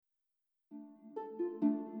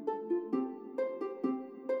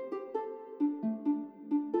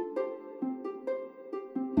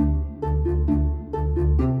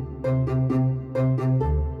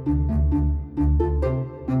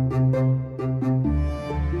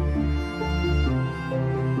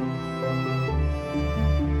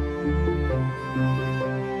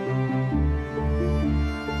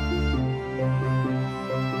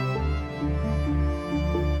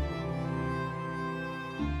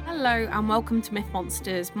Hello and welcome to Myth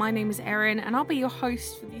Monsters. My name is Erin and I'll be your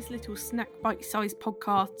host for these little snack bite-sized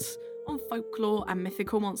podcasts on folklore and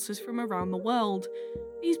mythical monsters from around the world.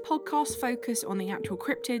 These podcasts focus on the actual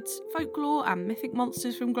cryptids, folklore and mythic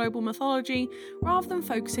monsters from global mythology rather than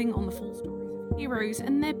focusing on the full stories of heroes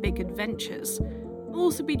and their big adventures. I'll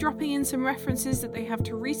also be dropping in some references that they have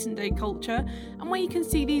to recent day culture and where you can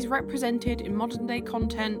see these represented in modern day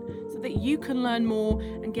content so that you can learn more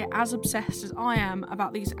and get as obsessed as I am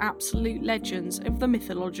about these absolute legends of the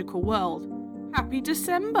mythological world. Happy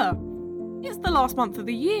December! It's the last month of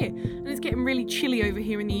the year and it's getting really chilly over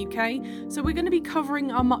here in the UK, so we're going to be covering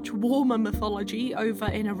our much warmer mythology over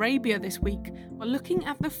in Arabia this week by looking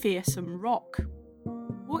at the fearsome Roc.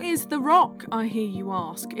 What is the Roc, I hear you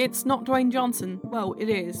ask? It's not Dwayne Johnson. Well, it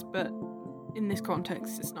is, but in this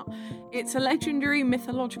context it's not. It's a legendary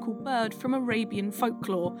mythological bird from Arabian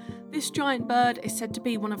folklore. This giant bird is said to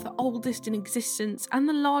be one of the oldest in existence and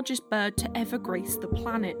the largest bird to ever grace the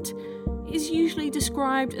planet. It is usually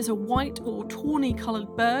described as a white or tawny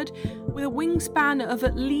coloured bird with a wingspan of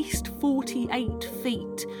at least 48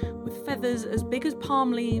 feet, with feathers as big as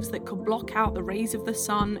palm leaves that could block out the rays of the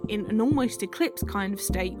sun in an almost eclipse kind of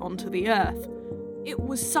state onto the earth. It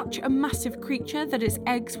was such a massive creature that its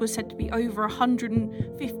eggs were said to be over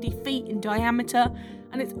 150 feet in diameter,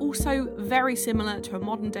 and it's also very similar to a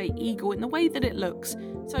modern day eagle in the way that it looks.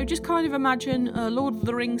 So just kind of imagine a Lord of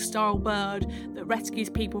the Rings style bird that rescues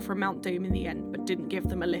people from Mount Doom in the end but didn't give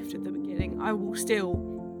them a lift at the beginning. I will still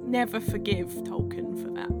never forgive Tolkien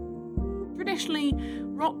for that. Traditionally,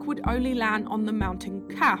 Roc would only land on the mountain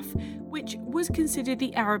Kaf, which was considered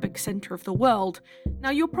the Arabic centre of the world. Now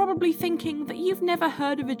you're probably thinking that you've never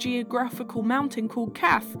heard of a geographical mountain called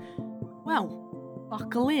Kaf. Well,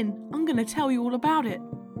 buckle in, I'm going to tell you all about it.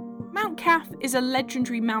 Mount Kaf is a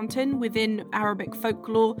legendary mountain within Arabic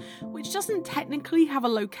folklore, which doesn't technically have a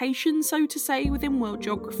location, so to say, within world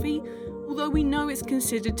geography, although we know it's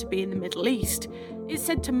considered to be in the Middle East. It's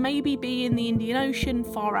said to maybe be in the Indian Ocean,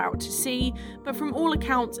 far out to sea, but from all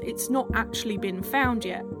accounts it's not actually been found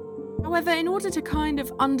yet. However, in order to kind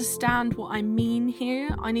of understand what I mean here,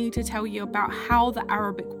 I need to tell you about how the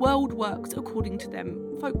Arabic world works according to them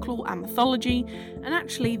folklore and mythology, and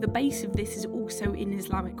actually the base of this is also in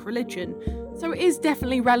Islamic religion. So it is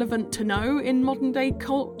definitely relevant to know in modern day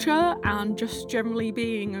culture and just generally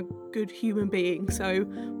being a good human being, so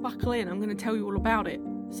buckle in, I'm going to tell you all about it.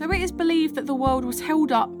 So it is believed that the world was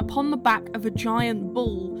held up upon the back of a giant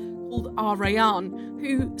bull called Ar-Rayyan,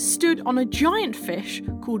 who stood on a giant fish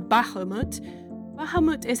called Bahamut.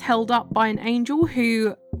 Bahamut is held up by an angel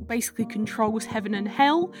who basically controls heaven and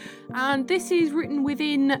hell, and this is written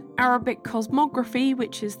within Arabic cosmography,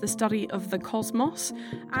 which is the study of the cosmos,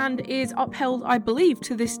 and is upheld, I believe,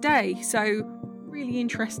 to this day, so really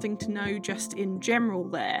interesting to know just in general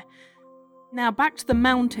there. Now back to the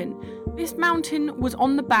mountain. This mountain was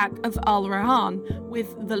on the back of Ar-Rayyan,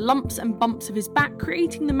 with the lumps and bumps of his back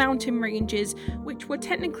creating the mountain ranges, which were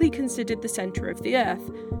technically considered the centre of the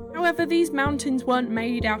earth. However, these mountains weren't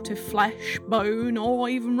made out of flesh, bone, or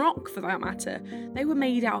even rock for that matter. They were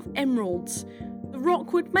made out of emeralds. The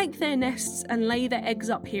Roc would make their nests and lay their eggs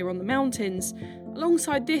up here on the mountains.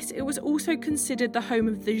 Alongside this, it was also considered the home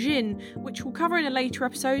of the Jinn, which we'll cover in a later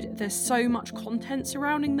episode. There's so much content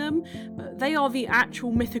surrounding them, but they are the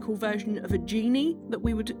actual mythical version of a genie that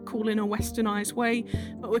we would call in a westernised way,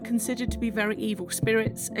 but were considered to be very evil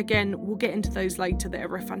spirits. Again, we'll get into those later.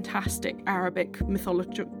 They're a fantastic Arabic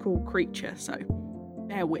mythological creature, so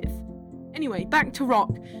bear with. Anyway, back to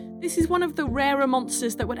Roc. This is one of the rarer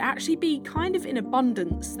monsters that would actually be kind of in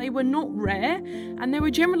abundance. They were not rare, and there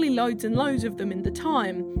were generally loads and loads of them in the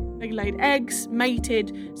time. They laid eggs,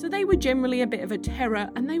 mated, so they were generally a bit of a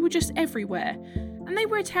terror, and they were just everywhere. And they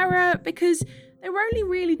were a terror because they were only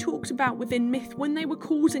really talked about within myth when they were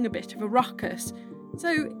causing a bit of a ruckus.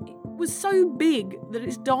 So it was so big that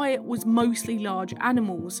its diet was mostly large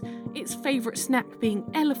animals. Its favourite snack being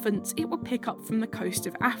elephants it would pick up from the coast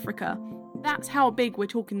of Africa. That's how big we're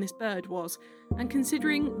talking this bird was, and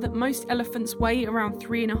considering that most elephants weigh around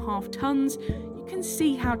 3.5 tons, you can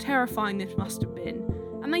see how terrifying this must have been.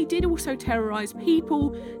 And they did also terrorise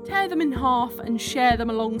people, tear them in half and share them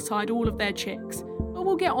alongside all of their chicks, but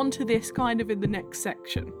we'll get onto this kind of in the next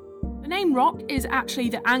section. The name Roc is actually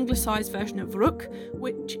the anglicised version of Ruk,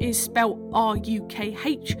 which is spelt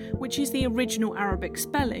R-U-K-H, which is the original Arabic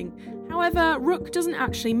spelling. However, Ruk doesn't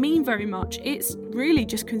actually mean very much, it's really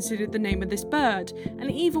just considered the name of this bird,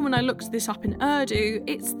 and even when I looked this up in Urdu,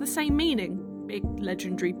 it's the same meaning, big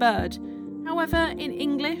legendary bird. However, in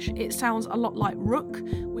English, it sounds a lot like Rook,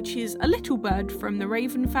 which is a little bird from the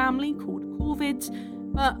raven family called corvids,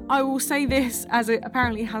 But I will say this, as it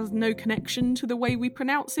apparently has no connection to the way we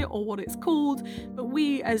pronounce it or what it's called, but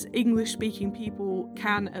we as English-speaking people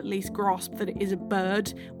can at least grasp that it is a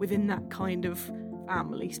bird within that kind of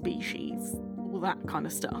family species, all that kind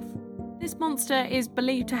of stuff. This monster is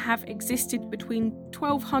believed to have existed between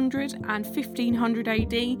 1200 and 1500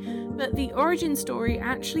 AD, but the origin story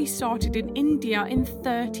actually started in India in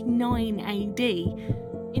 39 AD.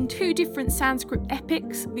 In two different Sanskrit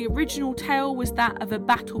epics, the original tale was that of a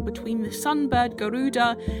battle between the sunbird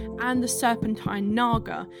Garuda and the serpentine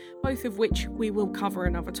Naga, both of which we will cover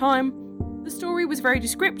another time. The story was very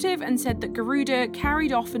descriptive and said that Garuda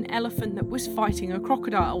carried off an elephant that was fighting a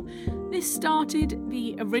crocodile. This started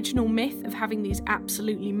the original myth of having these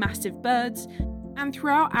absolutely massive birds, and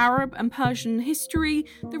throughout Arab and Persian history,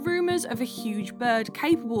 the rumours of a huge bird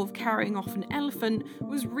capable of carrying off an elephant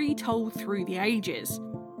was retold through the ages.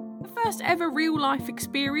 The first ever real-life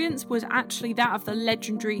experience was actually that of the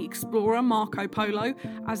legendary explorer Marco Polo,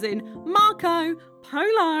 as in Marco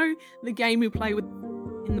Polo, the game we play with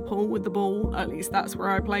in the pool with the ball. At least that's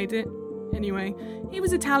where I played it. Anyway, he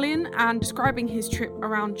was Italian, and describing his trip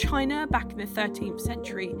around China back in the 13th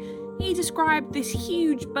century, he described this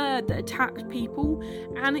huge bird that attacked people,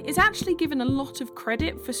 and is actually given a lot of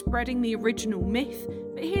credit for spreading the original myth,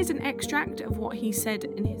 but here's an extract of what he said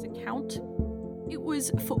in his account. It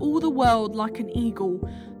was for all the world like an eagle,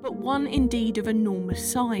 but one indeed of enormous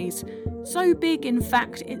size. So big, in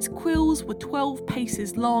fact, its quills were 12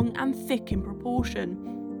 paces long and thick in proportion.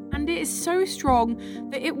 And it is so strong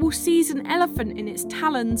that it will seize an elephant in its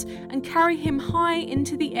talons and carry him high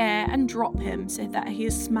into the air and drop him so that he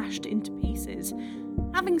is smashed into pieces.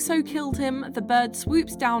 Having so killed him, the bird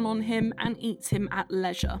swoops down on him and eats him at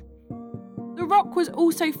leisure. The Rock was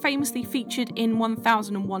also famously featured in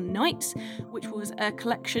 1001 Nights, which was a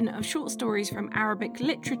collection of short stories from Arabic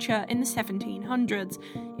literature in the 1700s.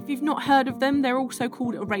 If you've not heard of them, they're also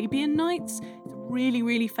called Arabian Nights. It's a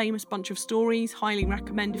really famous bunch of stories. Highly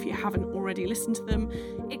recommend if you haven't already listened to them.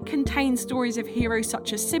 It contains stories of heroes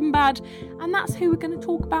such as Sinbad, and that's who we're going to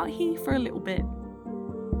talk about here for a little bit.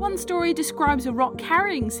 One story describes a rock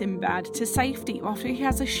carrying Sinbad to safety after he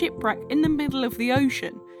has a shipwreck in the middle of the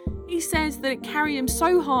ocean. He says that it carried him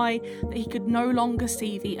so high that he could no longer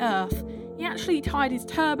see the earth. He actually tied his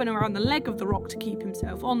turban around the leg of the rock to keep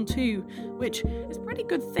himself on too, which is pretty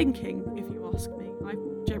good thinking, if you ask me. I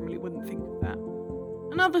generally wouldn't think of that.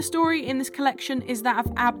 Another story in this collection is that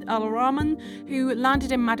of Abd al-Rahman, who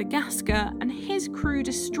landed in Madagascar, and his crew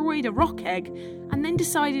destroyed a rock egg and then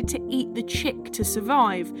decided to eat the chick to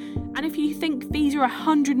survive. And if you think these are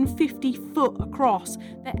 150 foot across,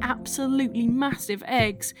 they're absolutely massive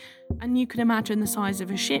eggs, and you can imagine the size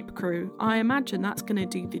of a ship crew. I imagine that's going to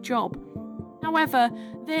do the job. However,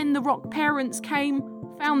 then the rock parents came,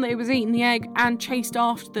 found that it was eating the egg, and chased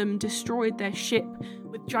after them, destroyed their ship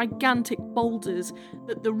with gigantic boulders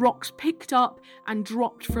that the rocks picked up and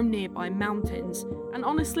dropped from nearby mountains. And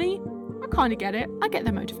honestly, I kind of get it. I get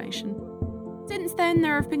their motivation. Since then,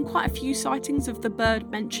 there have been quite a few sightings of the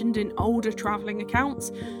bird mentioned in older travelling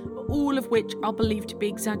accounts, but all of which are believed to be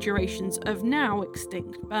exaggerations of now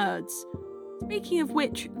extinct birds. Speaking of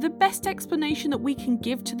which, the best explanation that we can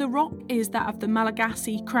give to the rock is that of the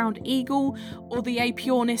Malagasy crowned eagle or the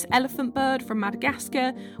Aepyornis elephant bird from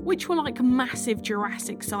Madagascar, which were like massive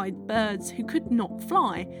Jurassic-sized birds who could not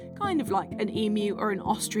fly, kind of like an emu or an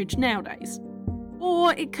ostrich nowadays.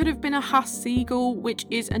 Or it could have been a Huss seagull, which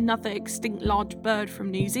is another extinct large bird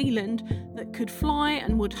from New Zealand that could fly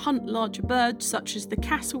and would hunt larger birds such as the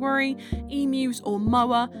cassowary, emus or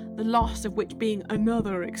moa, the last of which being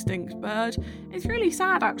another extinct bird. It's really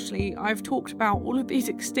sad actually. I've talked about all of these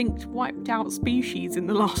extinct wiped out species in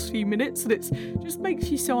the last few minutes, and it just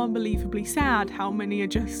makes you so unbelievably sad how many are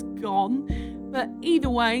just gone. But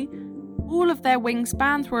either way, all of their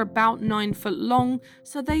wingspans were about 9 foot long,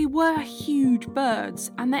 so they were huge birds,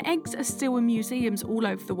 and their eggs are still in museums all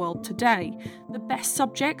over the world today. The best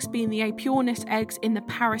subjects being the Aepyornis eggs in the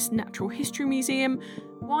Paris Natural History Museum.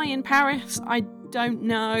 Why in Paris? I don't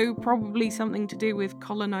know, probably something to do with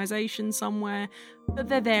colonisation somewhere, but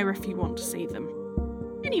they're there if you want to see them.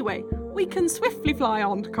 Anyway, we can swiftly fly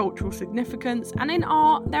on to cultural significance, and in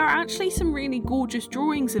art there are actually some really gorgeous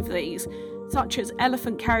drawings of these, such as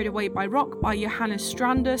Elephant Carried Away by Rock by Johannes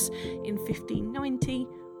Strandus in 1590,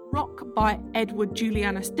 Rock by Edward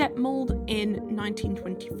Julianus Detmold in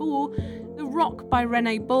 1924, The Rock by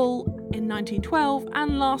René Bull in 1912,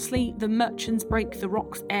 and lastly, The Merchants Break the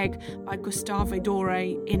Rock's Egg by Gustave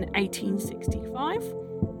Doré in 1865.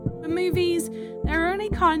 For movies, there are only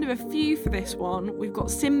kind of a few for this one. We've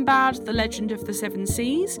got Sinbad, The Legend of the Seven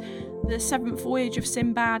Seas, The Seventh Voyage of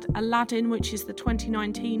Sinbad, Aladdin, which is the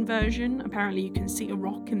 2019 version. Apparently you can see a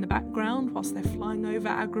rock in the background whilst they're flying over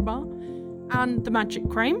Agrabah, and The Magic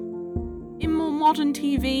Crane. In more modern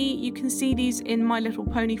TV, you can see these in My Little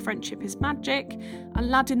Pony Friendship is Magic,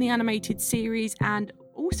 Aladdin the Animated Series, and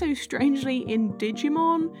also strangely in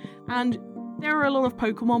Digimon, and there are a lot of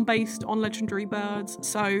Pokemon based on legendary birds,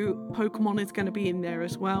 so Pokemon is going to be in there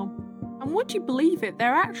as well. And would you believe it,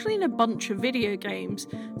 they're actually in a bunch of video games,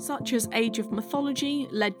 such as Age of Mythology,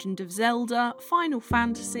 Legend of Zelda, Final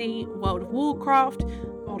Fantasy, World of Warcraft,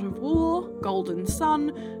 God of War, Golden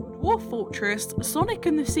Sun, Dwarf Fortress, Sonic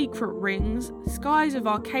and the Secret Rings, Skies of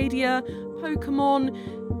Arcadia,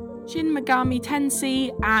 Pokemon, Shin Megami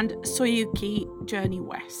Tensei, and Soyuki Journey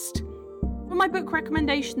West. For my book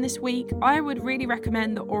recommendation this week, I would really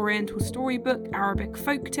recommend the Oriental Storybook Arabic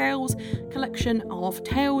Folktales collection of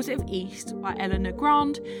Tales of East by Eleanor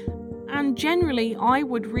Grant. And generally, I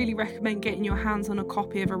would really recommend getting your hands on a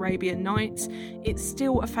copy of Arabian Nights. It's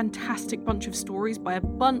still a fantastic bunch of stories by a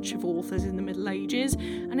bunch of authors in the Middle Ages,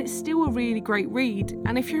 and it's still a really great read.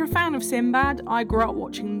 And if you're a fan of Sinbad, I grew up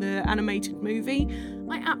watching the animated movie.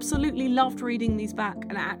 I absolutely loved reading these back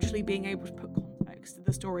and actually being able to put context to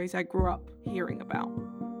the stories I grew up hearing about.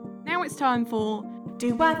 Now it's time for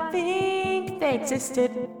Do I Think They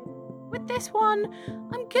Existed? With this one,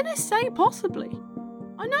 I'm gonna say possibly.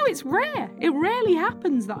 I know it's rare. It rarely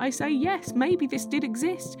happens that I say yes, maybe this did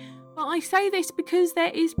exist. But I say this because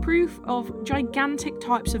there is proof of gigantic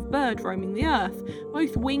types of bird roaming the earth,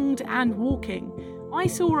 both winged and walking. I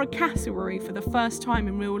saw a cassowary for the first time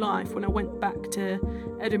in real life when I went back to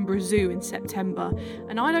Edinburgh Zoo in September,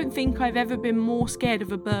 and I don't think I've ever been more scared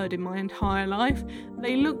of a bird in my entire life.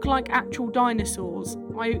 They look like actual dinosaurs.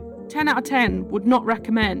 10 out of 10 would not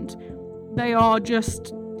recommend. They are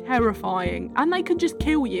just terrifying, and they can just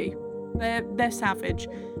kill you. They're savage.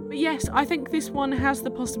 But yes, I think this one has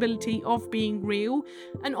the possibility of being real,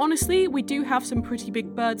 and honestly, we do have some pretty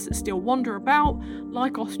big birds that still wander about,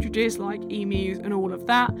 like ostriches, like emus, and all of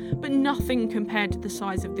that, but nothing compared to the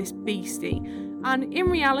size of this beastie. And in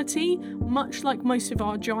reality, much like most of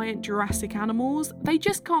our giant Jurassic animals, they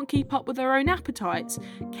just can't keep up with their own appetites.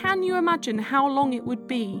 Can you imagine how long it would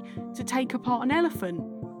be to take apart an elephant?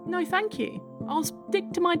 No, thank you. I'll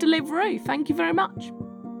stick to my Deliveroo, thank you very much.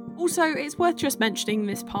 Also, it's worth just mentioning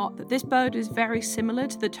this part that this bird is very similar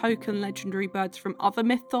to the token legendary birds from other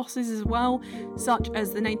mythoses as well, such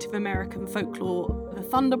as the Native American folklore, the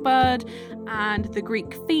thunderbird, and the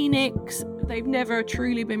Greek phoenix. They've never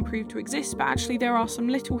truly been proved to exist, but actually there are some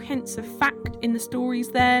little hints of fact in the stories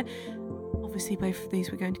there. Obviously, both of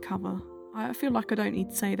these we're going to cover. I feel like I don't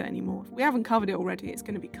need to say that anymore. If we haven't covered it already, it's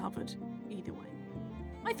going to be covered either way.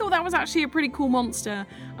 I thought that was actually a pretty cool monster.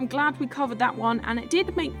 I'm glad we covered that one, and it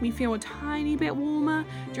did make me feel a tiny bit warmer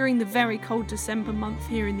during the very cold December month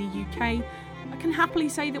here in the UK. I can happily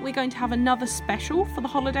say that we're going to have another special for the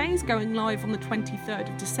holidays going live on the 23rd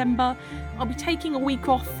of December. I'll be taking a week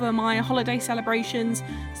off for my holiday celebrations,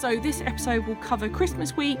 so this episode will cover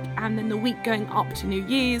Christmas week and then the week going up to New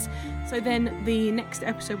Year's. So then the next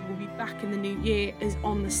episode will be back in the new year is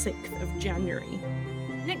on the 6th of January.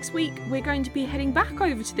 Next week, we're going to be heading back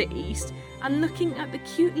over to the east and looking at the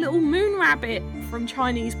cute little moon rabbit from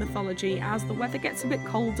Chinese mythology as the weather gets a bit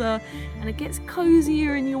colder and it gets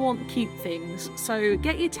cozier and you want cute things. So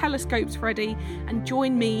get your telescopes ready and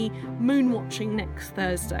join me moon watching next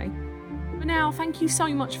Thursday. For now, thank you so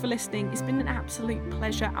much for listening. It's been an absolute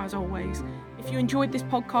pleasure as always. If you enjoyed this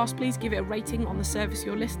podcast, please give it a rating on the service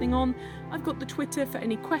you're listening on. I've got the Twitter for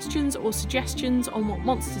any questions or suggestions on what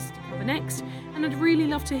monsters to cover next, and I'd really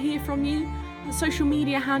love to hear from you. The social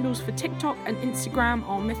media handles for TikTok and Instagram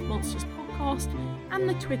are Myth Monsters Podcast, and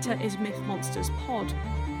the Twitter is Myth Monsters Pod.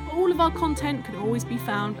 All of our content can always be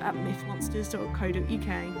found at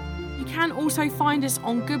mythmonsters.co.uk. You can also find us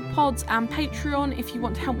on Good Pods and Patreon if you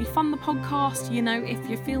want to help me fund the podcast. You know, if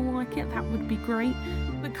you feel like it, that would be great.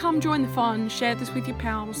 But come join the fun, share this with your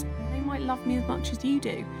pals. They might love me as much as you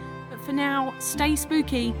do. But for now, stay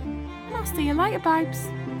spooky, and I'll see you later, babes.